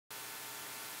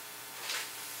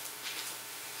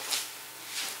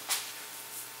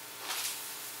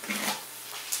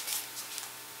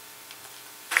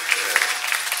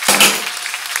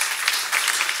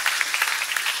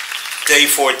Day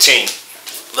 14.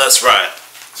 Let's ride.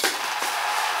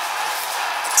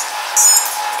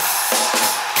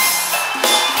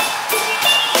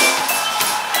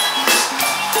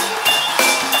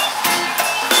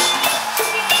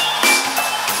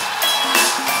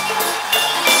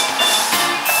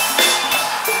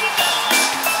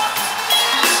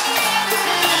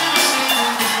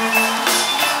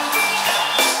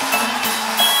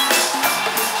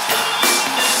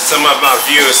 Some of my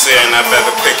viewers saying I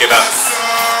better pick it up.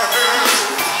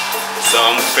 So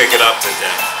I'm gonna pick it up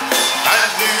today. I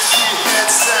knew she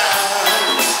had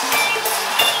sound.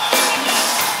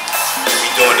 We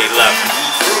doing 11.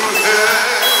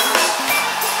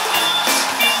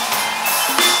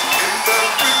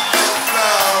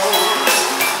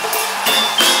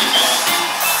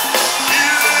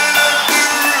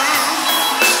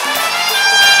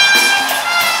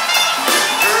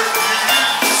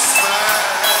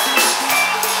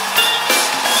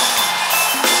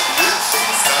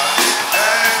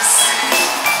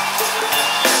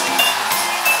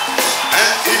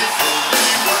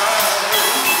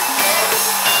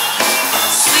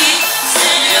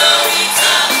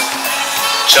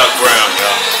 Chuck Brown,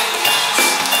 y'all.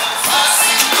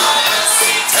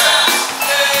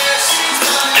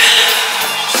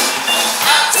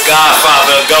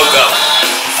 Godfather of Go-Go.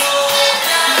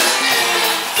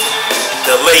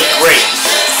 The late great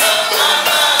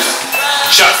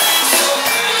Chuck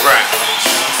Brown.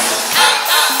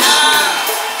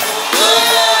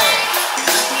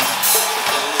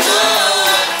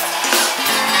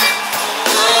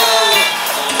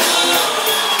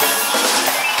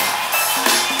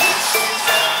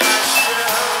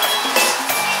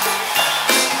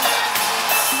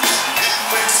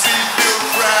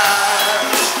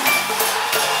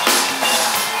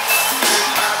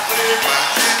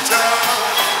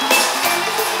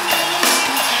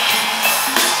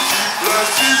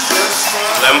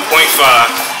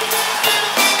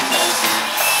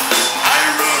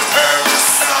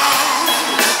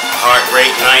 Heart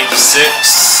rate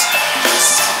 96.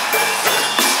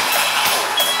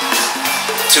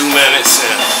 2 minutes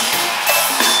in.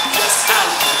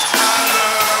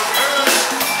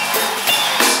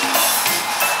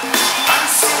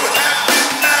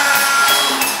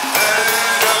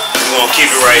 We're gonna keep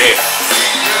it right here.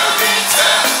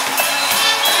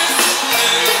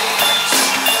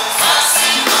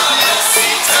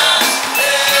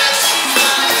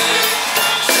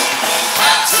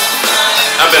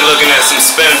 I've been looking at some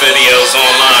spin videos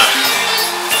online.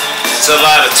 There's a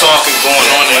lot of talking going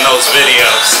on in those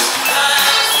videos.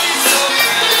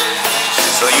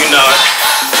 So you know it.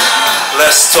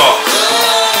 Less talk,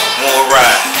 more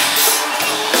ride.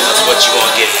 That's what you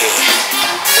gonna get here.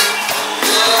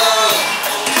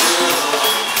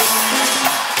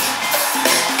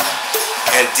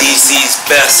 And DC's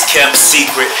best kept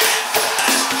secret.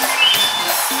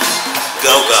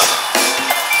 Go-Go.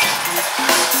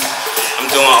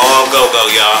 Doing all go-go,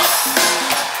 y'all.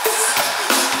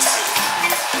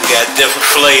 We got different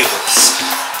flavors,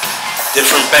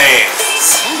 different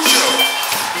bands.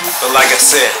 But like I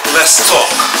said, less talk,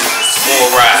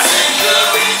 more ride.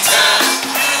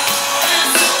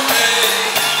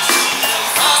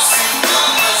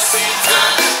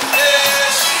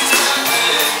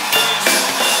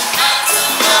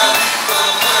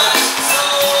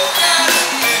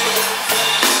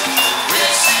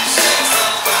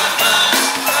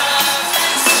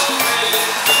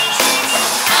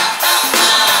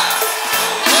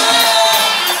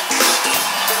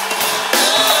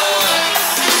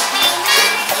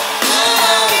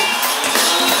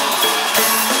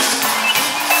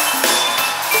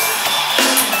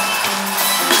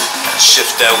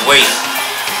 Shift that weight.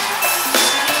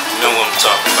 You know what I'm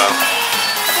talking about.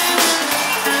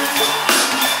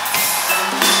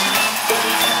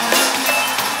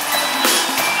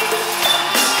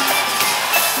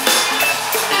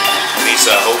 At least I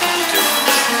hope you do.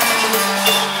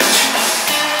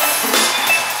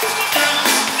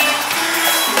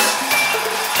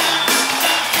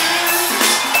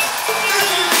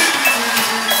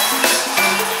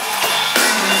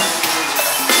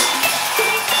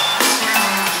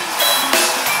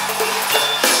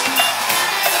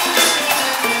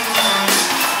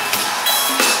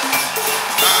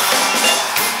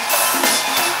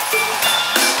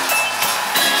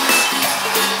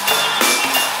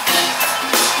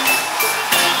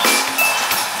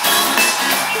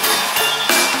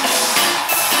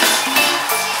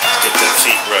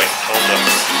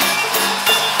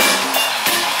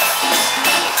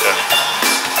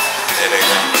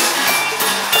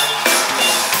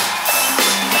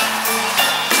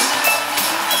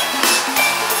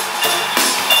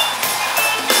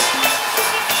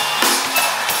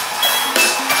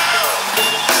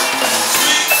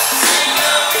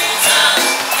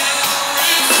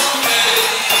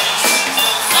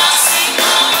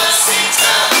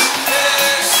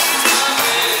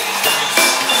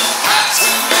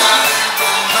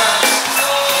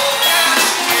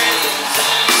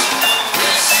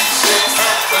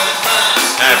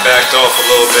 backed off a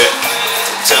little bit.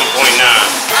 10.9.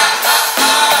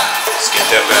 Let's get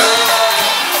that back.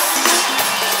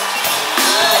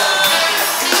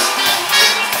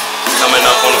 Coming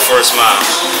up on the first mile.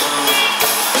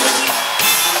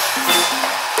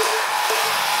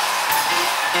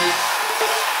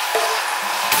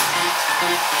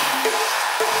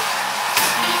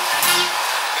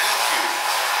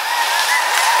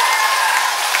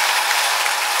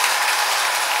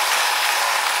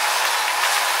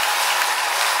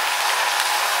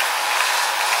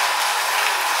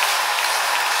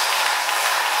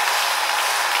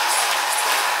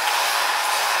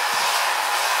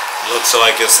 Looks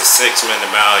like it's a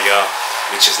 6-minute mile, y'all,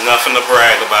 which is nothing to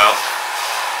brag about.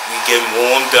 We getting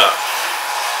warmed up.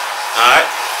 Alright?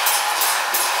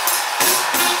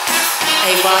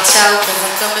 Hey, watch out, cause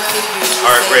I'm coming for you.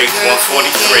 Heart rate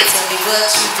 143. Tell me what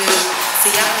you do.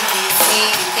 See, I'm in DC,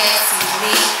 you can't see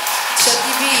me.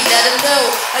 Chucky B, let him know.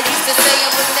 I used to say I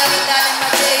was never not in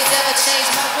my days, ever change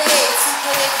my ways. Who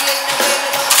could have getting away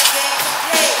with all the games I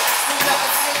played? Who got the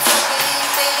slick talking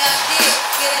anything I did?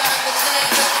 Get out of the jam,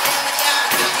 put the damn down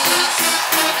with the D's.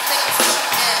 I think it's fun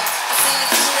now. I seen it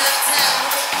through uptown.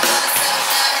 Hope you wanna settle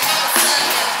down and have a son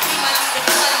now. He might be the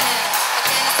one now. I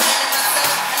can't explain it myself.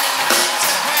 I never did it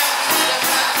to Brown. Give me the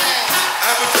run now.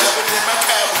 I was driving in my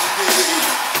car one day.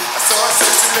 I saw a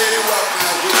sexy lady walk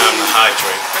my way. Time to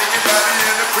hydrate. Banging body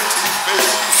in a pretty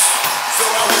face. So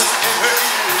I whispered in her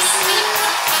ear and said,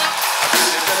 I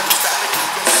really let me style it, you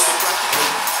just so practical.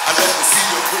 I let me see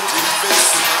your pretty face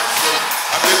in my show.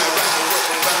 I've been around the world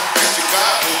from London to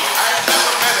Chicago. I ain't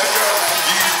never met a girl like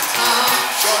you.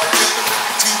 Shorty took a look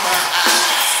into my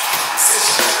eyes. Said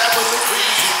she thought I was a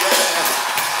crazy guy.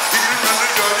 I hit her on the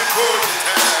dirty poetry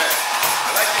time. I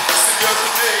like it just the other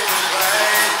day and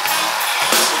blind. I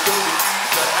never go to you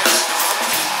the night to talk to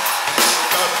you. I never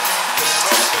thought of you just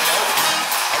talk about you.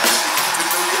 I really get to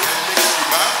know you and make you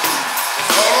my boo.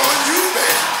 It's all on you,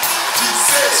 baby. She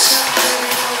said, Chuck, baby,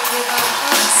 don't give up.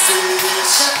 she said,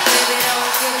 Chuck, baby,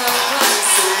 don't give up.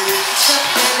 Chuck,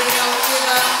 baby, don't give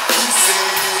up. she said,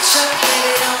 Chuck,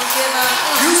 baby, don't give up.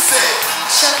 you said,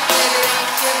 Chuck, baby,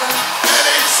 don't give up. that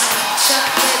ain't true. Chuck,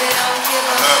 baby, don't give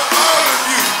I up. love all of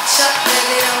you. Chuck,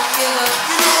 baby, don't give up.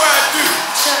 You know I do.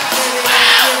 Chuck, baby, don't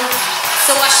give up.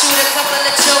 So I shoot a couple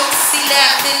of jokes. He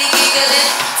laughed and he giggled.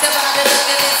 Tell by the look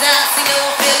in his eyes, he know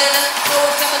I'm feeling it. Oh,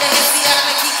 coming to his see out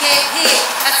like he can't hear.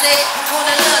 I said, I'm going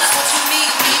to lunch, won't you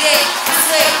meet me there? I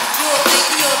swear, you'll think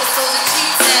he on the Southern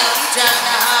Cheese now. He driving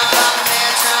a high bomber,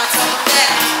 man, trying to tell him that.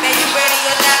 Man, you ready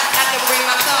or not? I can bring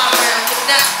my car around. If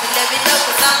not, then let me know,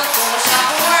 cause I'm going to shop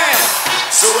around.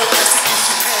 So I asked her if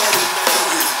she had a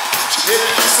man. She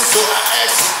didn't answer, so I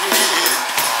asked again.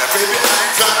 Now baby, I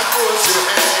ain't trying to force your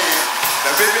hand.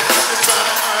 Now baby, I'm just trying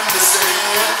to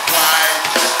understand why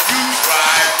you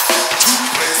try to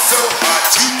play so hard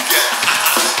to get.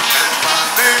 And my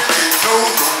name ain't no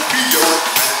Romeo,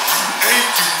 and you ain't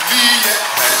Juliet.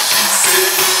 And she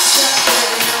said, Chuck,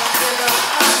 baby, don't give up.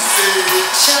 she said,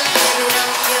 Chuck, baby,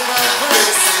 don't give up. they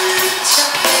said,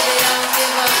 Chuck, baby, don't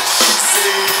give up. she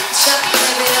said, Chuck,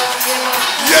 baby, don't give up.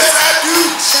 yes I do.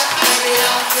 Chuck, baby,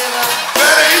 don't give up.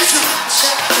 That ain't true.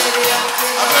 Chuck, baby, don't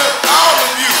give I up. love all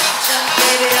of you. Chuck,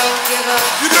 baby, don't give up.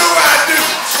 You know I do.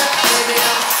 Chuck, baby,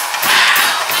 don't.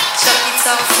 Chucky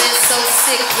Thompson so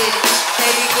sick with it.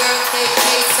 Baby girl, KK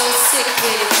so sick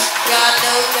with it. Y'all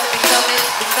know that we coming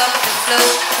to flow.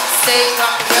 Stay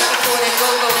rock the record and go,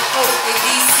 hey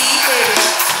DC, baby.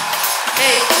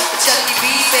 Hey, Chucky B,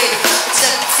 baby.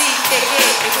 Chucky T, KK,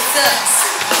 hey, what's up?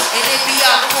 And if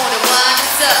y'all wanna wind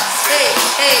us up,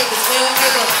 hey, cause we don't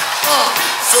give up.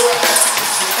 So I asked her if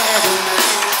she had a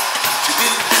man. She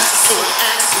didn't answer, so I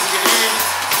asked again.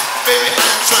 Baby,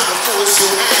 I'm trying to force your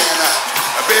hand.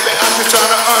 Baby, I'm just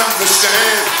trying to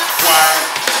understand why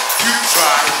you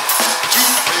try to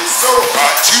play so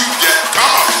hard to get.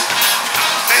 Come on.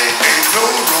 Name ain't no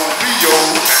Romeo.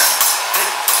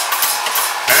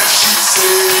 And she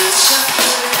said, Chuck,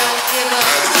 baby, don't give up.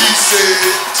 and he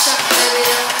said, Chuck, baby,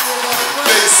 don't give up.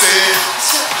 they said,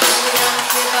 Chuck, baby, don't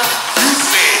give up. you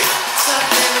said, Chuck,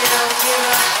 baby, don't give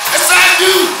up. yes I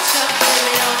do. Chuck,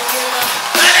 baby, don't give up.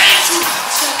 That ain't true.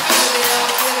 Chuck, baby,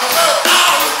 don't give I up. love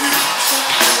all of you. Chuck,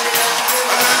 baby, don't give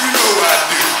I up. know you know I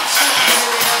do. Chuck,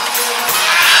 baby, don't give up.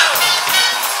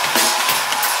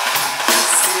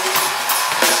 Said,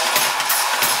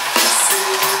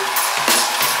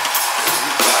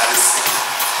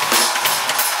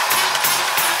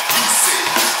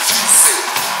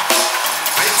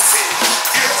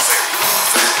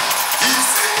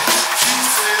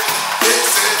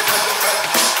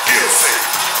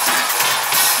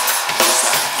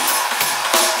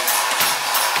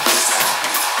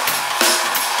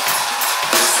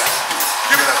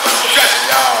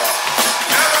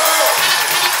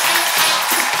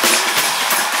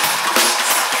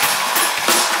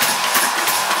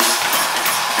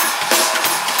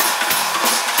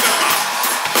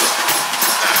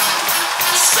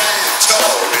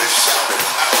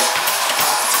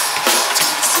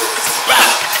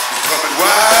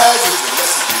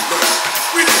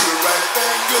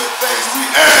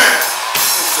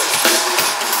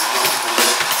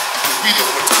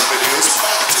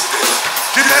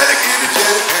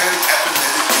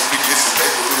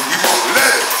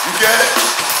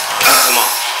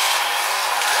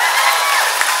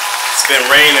 Been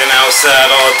raining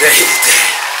outside all day today.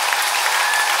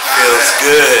 Feels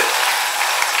good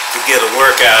to get a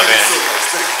workout in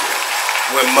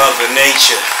when Mother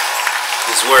Nature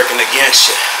is working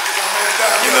against you.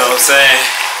 You know what I'm saying?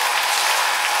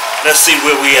 Let's see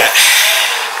where we at.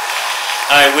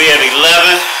 Alright, we at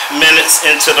 11 minutes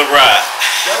into the ride.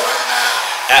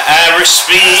 Our average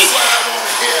speed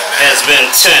has been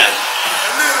 10.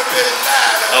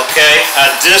 Okay,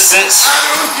 our distance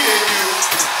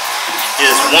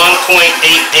is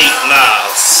 1.88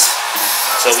 miles.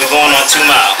 So we're going on 2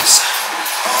 miles.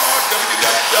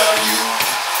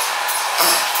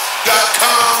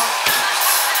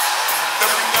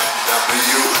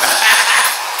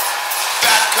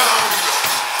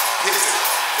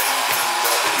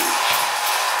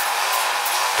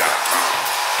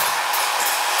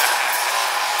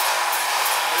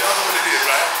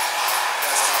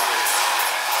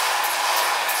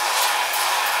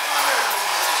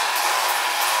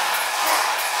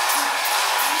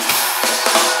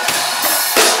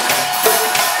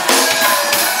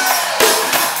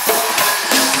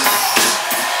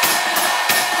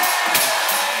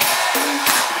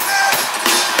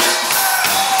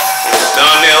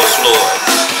 Florida.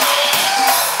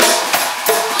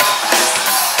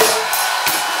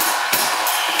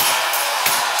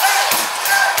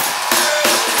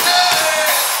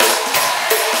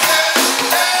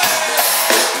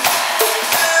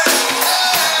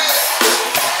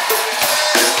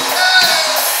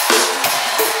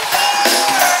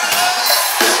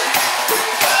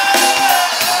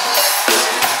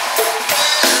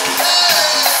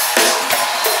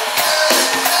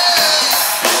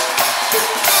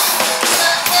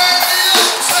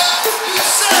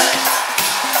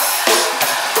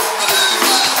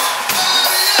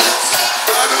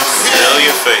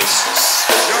 Faces.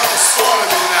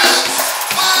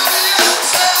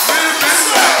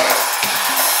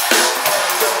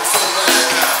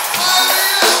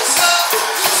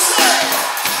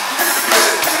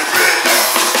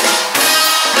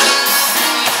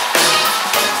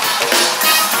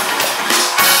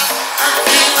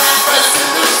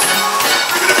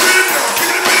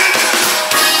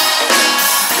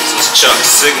 This is Chuck's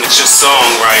signature song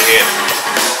right here.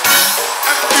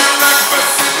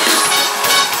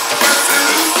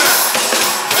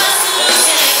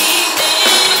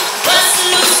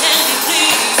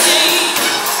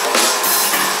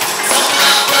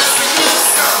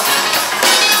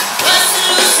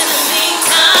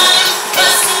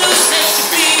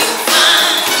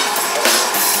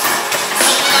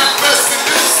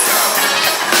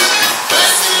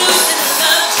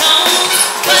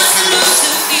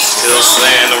 Still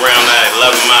staying around that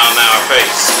 11-mile-an-hour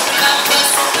pace.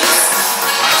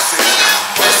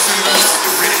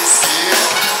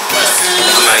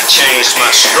 I might change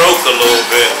my stroke a little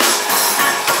bit,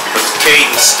 but the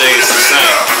cadence stays the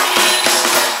same.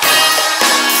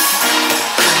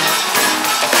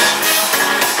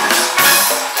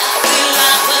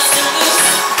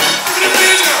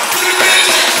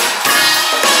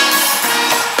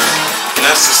 And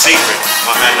that's the secret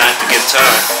behind not to get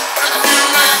tired.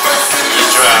 You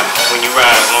drive when you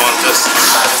ride long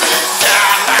distance.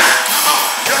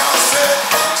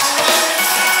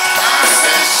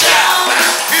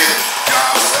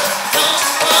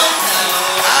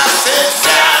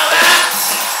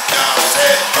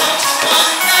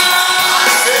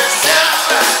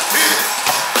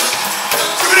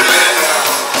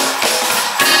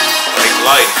 Like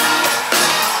life,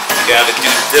 you gotta do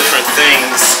different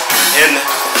things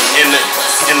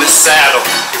in the saddle.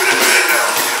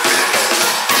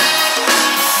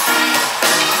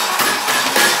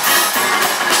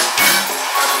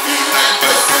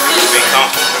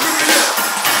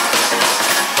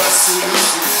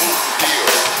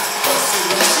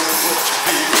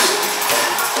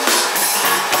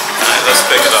 Alright, let's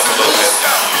pick it up a little bit.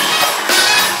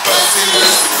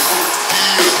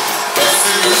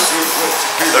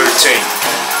 13.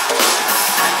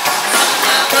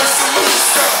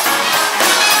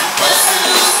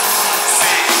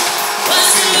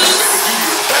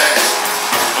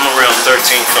 I'm around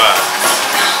 13.5.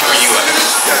 Where you at?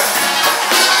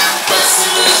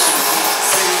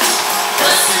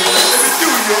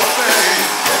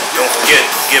 Don't forget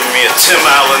giving me a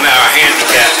 10-mile-an-hour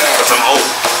handicap because I'm old.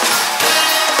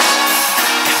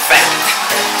 In fact,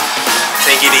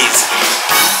 take it easy.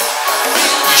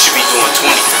 You should be doing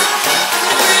 23.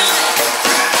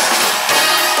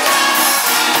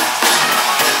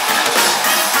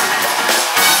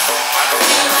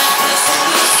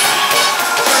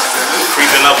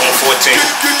 Creeping up on 14.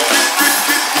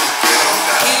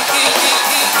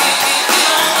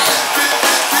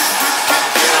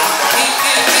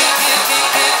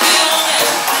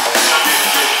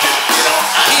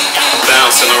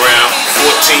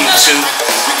 2,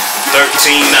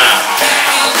 13, 9.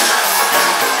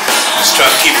 Let's try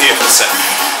to keep it here for a second.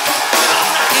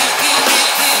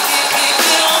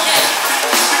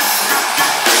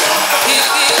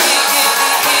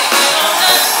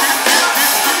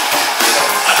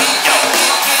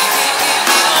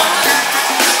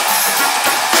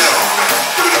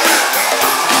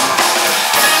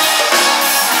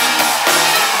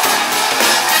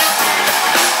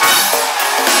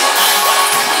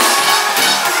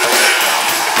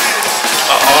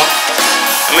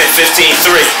 I'm at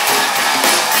 15-3.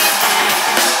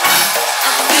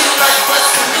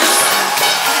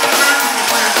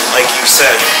 Like you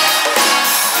said,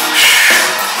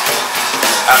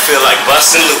 I feel like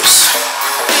busting loose.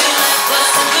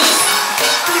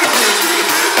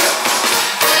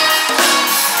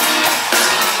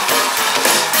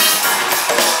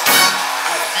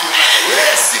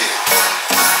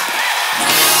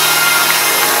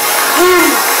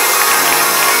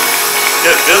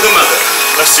 Good, build them up.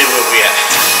 Let's see where we at.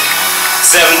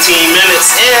 17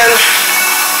 minutes in.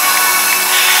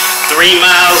 3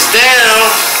 miles down.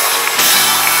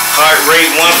 Heart rate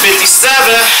 157.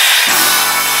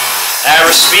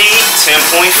 Average speed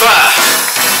 10.5.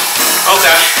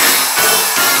 Okay.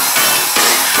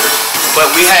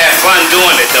 But we had fun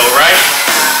doing it though, right?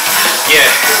 Yeah.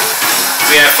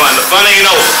 We had fun. The fun ain't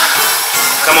over.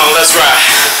 Come on, let's ride.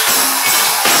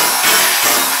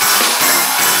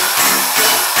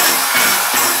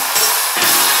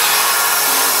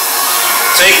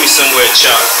 Take me somewhere,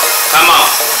 Chuck. Come on.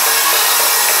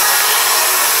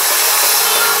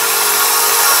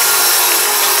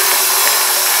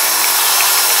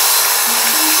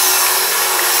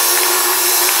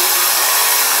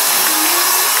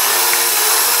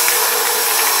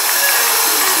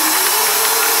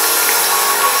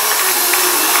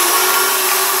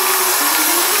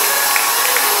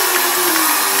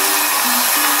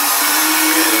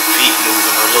 Feet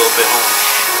moving a little bit, homie.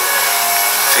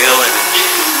 Feeling it.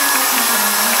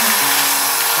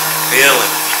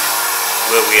 Feeling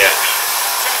where we at.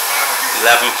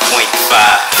 11.5.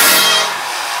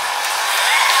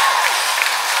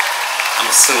 I'm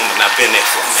assuming I've been there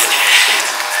for a minute.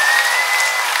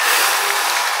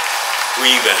 Where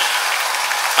you been?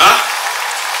 Huh?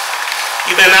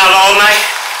 You been out all night?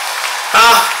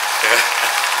 Huh?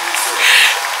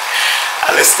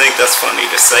 I just think that's funny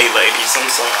to say, ladies. I'm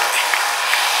sorry.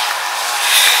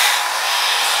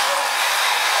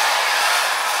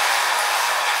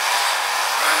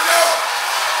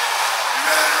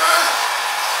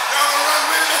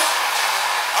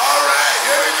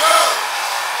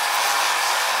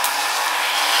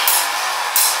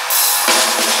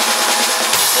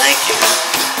 Thank you.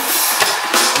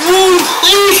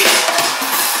 Woo-wee.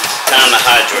 Time to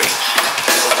hydrate.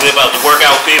 We're about to work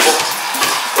out, people.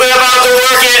 We're about to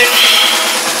work it.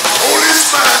 Holy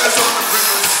Spirit is on the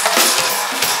premise.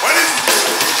 What is it?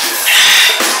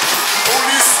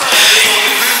 Holy Spirit is on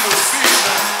the premise. See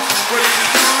now. What are you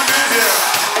doing in here?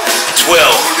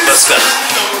 12. Let's go.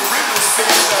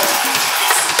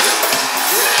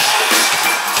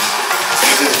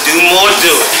 You can do more, do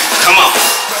it. Come on.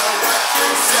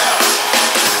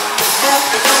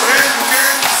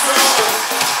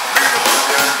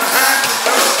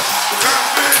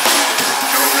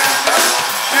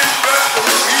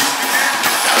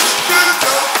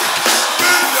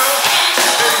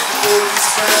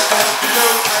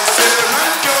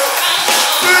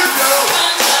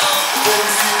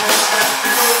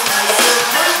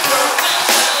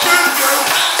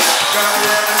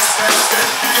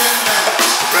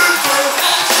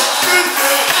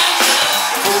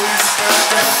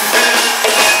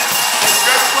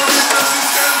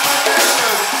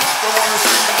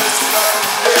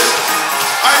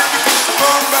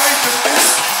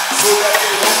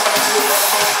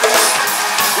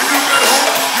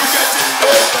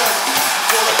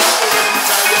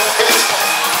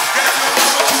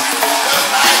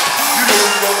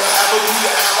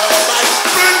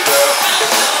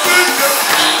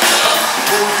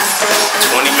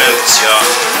 Y'all.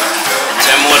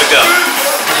 10 more to go.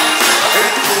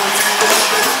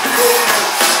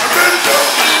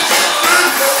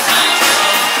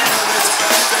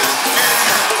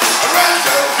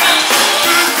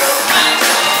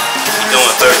 You're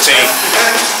doing 13.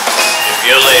 If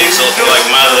your legs look like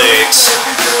my legs,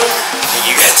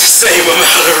 you got the same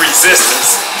amount of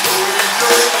resistance.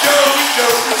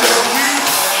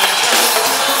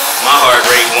 My heart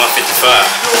rate 155.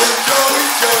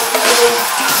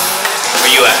 Where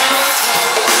you at?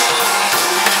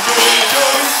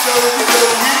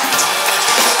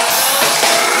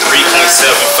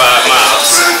 3.75 miles.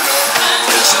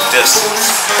 It's a distance.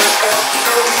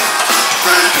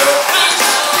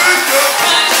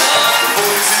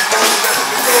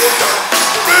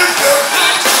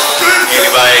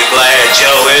 Anybody glad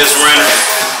Joe is running?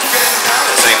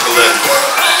 This ain't political.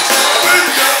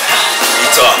 You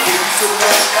talking.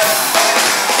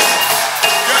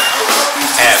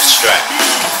 Abstract.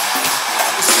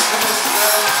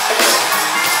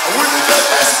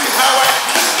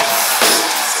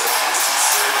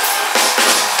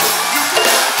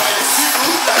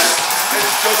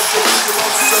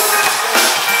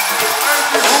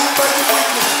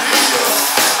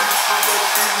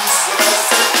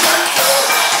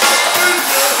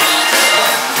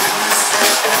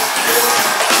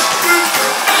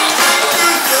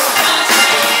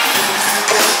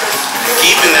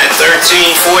 Keeping that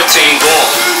 13-14 going.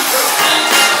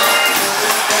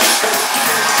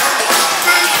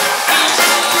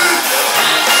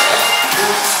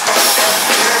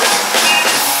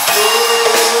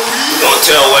 We're gonna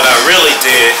tell what I really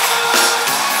did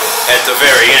at the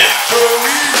very end,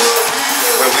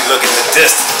 where we look at the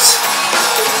distance.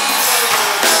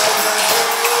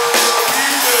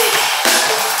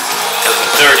 Because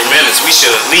in 30 minutes we should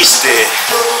at least did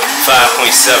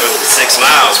 5.76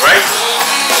 miles, right?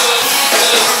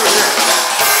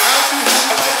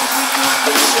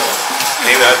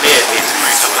 Maybe I did need to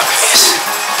bring some up here.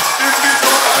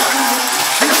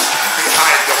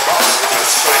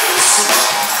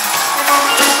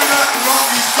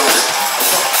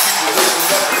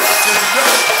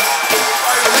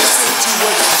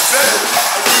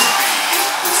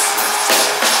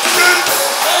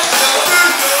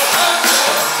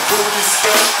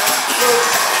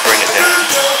 Bring it down.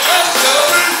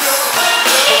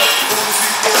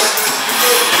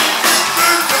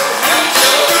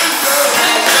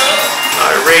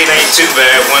 Our rate ain't too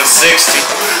bad, 160.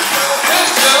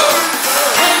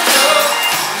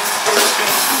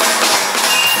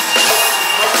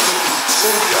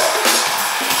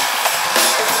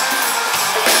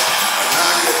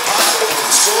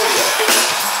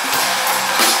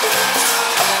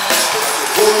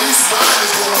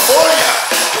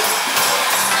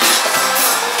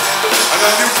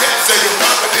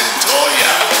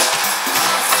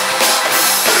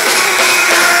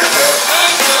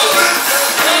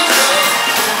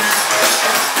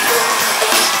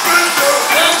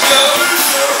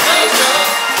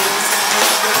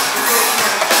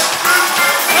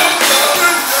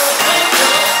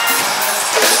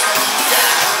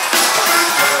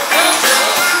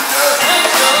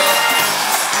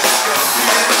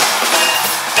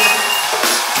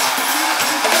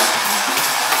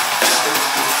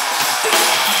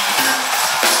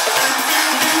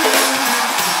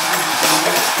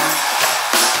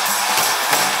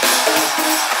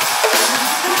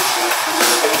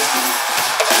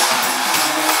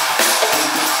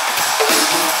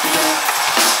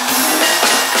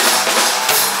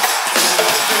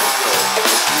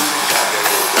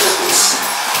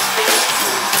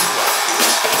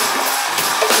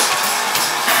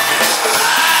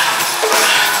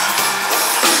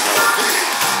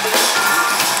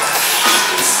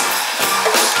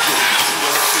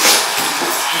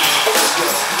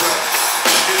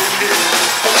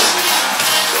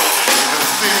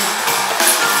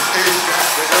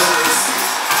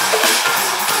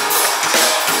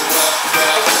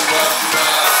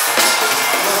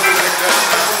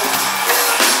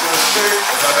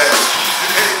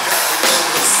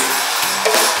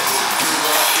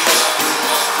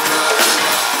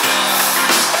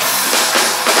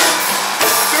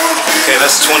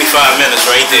 That's 25 minutes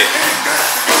right there.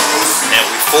 And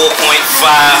we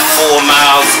 4.54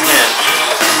 miles in.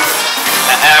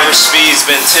 The average speed's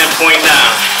been 10.9.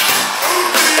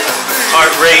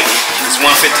 Heart rate is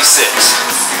 156.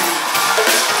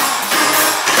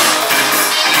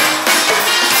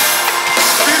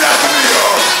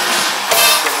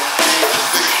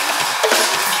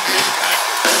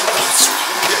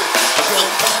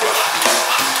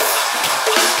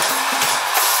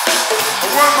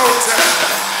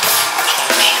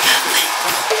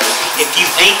 If you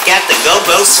ain't got the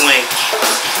go-go swing,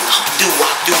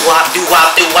 do-wop, do-wop,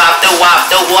 do-wop, do-wop, do-wop,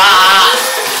 do-wop.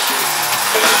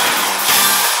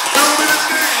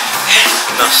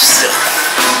 No, silly.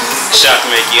 Shot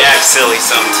can make you act silly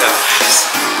sometimes.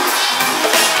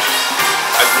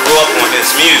 I grew up on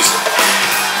this music.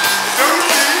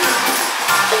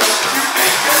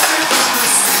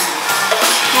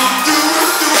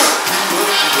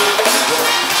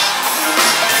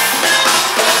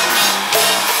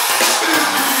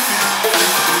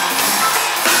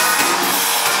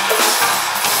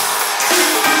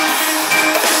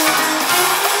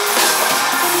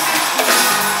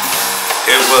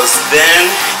 then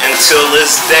until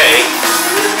this day,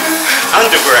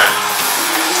 underground.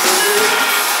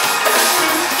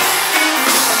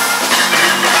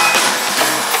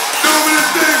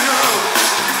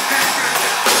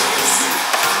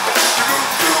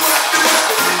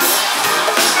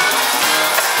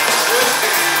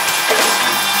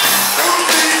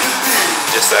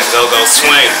 Just that go-go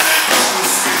swing.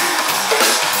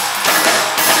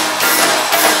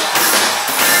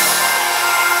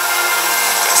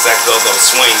 That's that go-go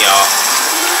swing, y'all.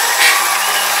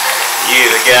 You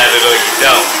either got it or you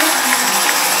don't.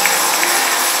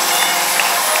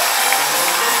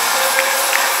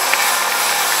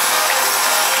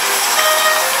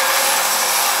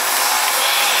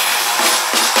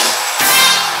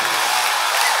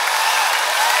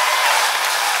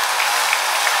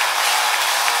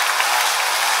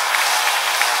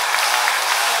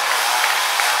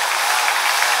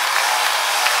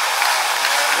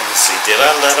 Let's see, did I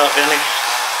let up any?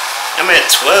 I'm at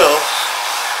 12.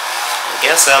 I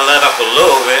guess I let up a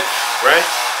little bit, right?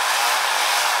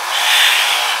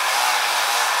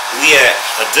 We at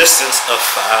a distance of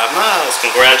 5 miles.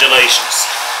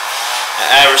 Congratulations. The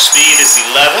average speed is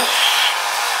 11.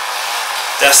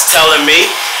 That's telling me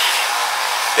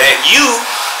that you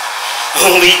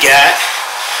only got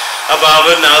about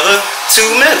another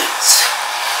 2 minutes.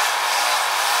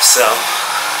 So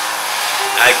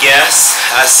I guess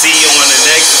I see you on the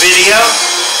next video.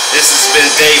 This has been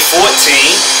day 14.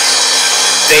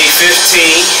 Day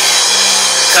 15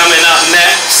 coming up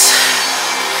next.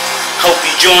 Hope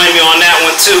you join me on that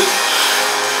one too.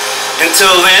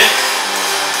 Until then,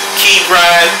 keep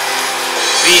riding.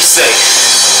 Be safe.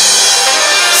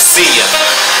 See ya.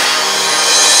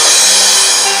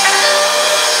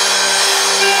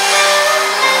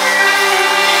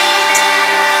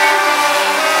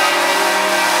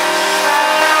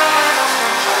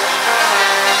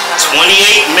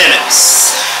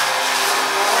 Minutes.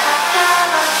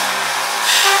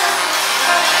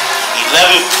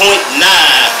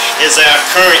 11.9 is our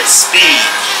current speed.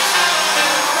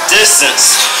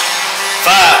 Distance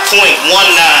 5.19.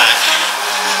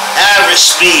 Average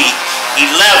speed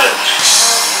 11.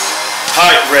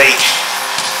 Heart rate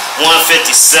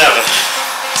 157.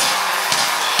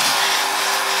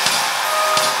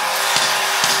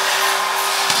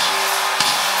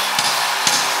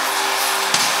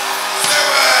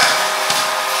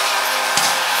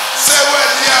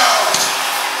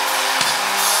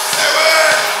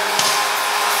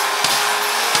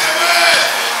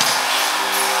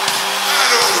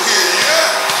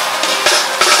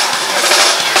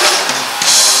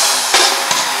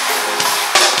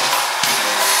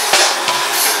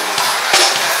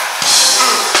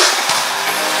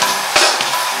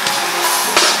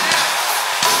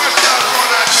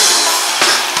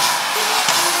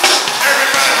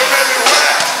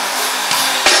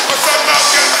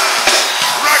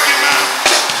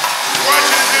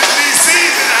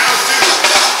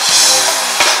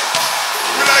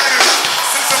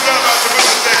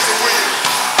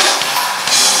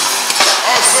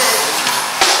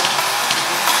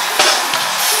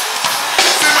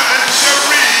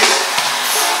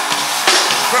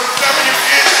 From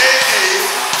WNAA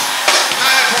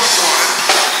 9.1.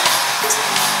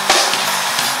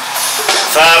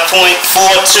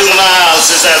 5.42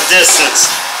 miles is our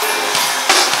distance.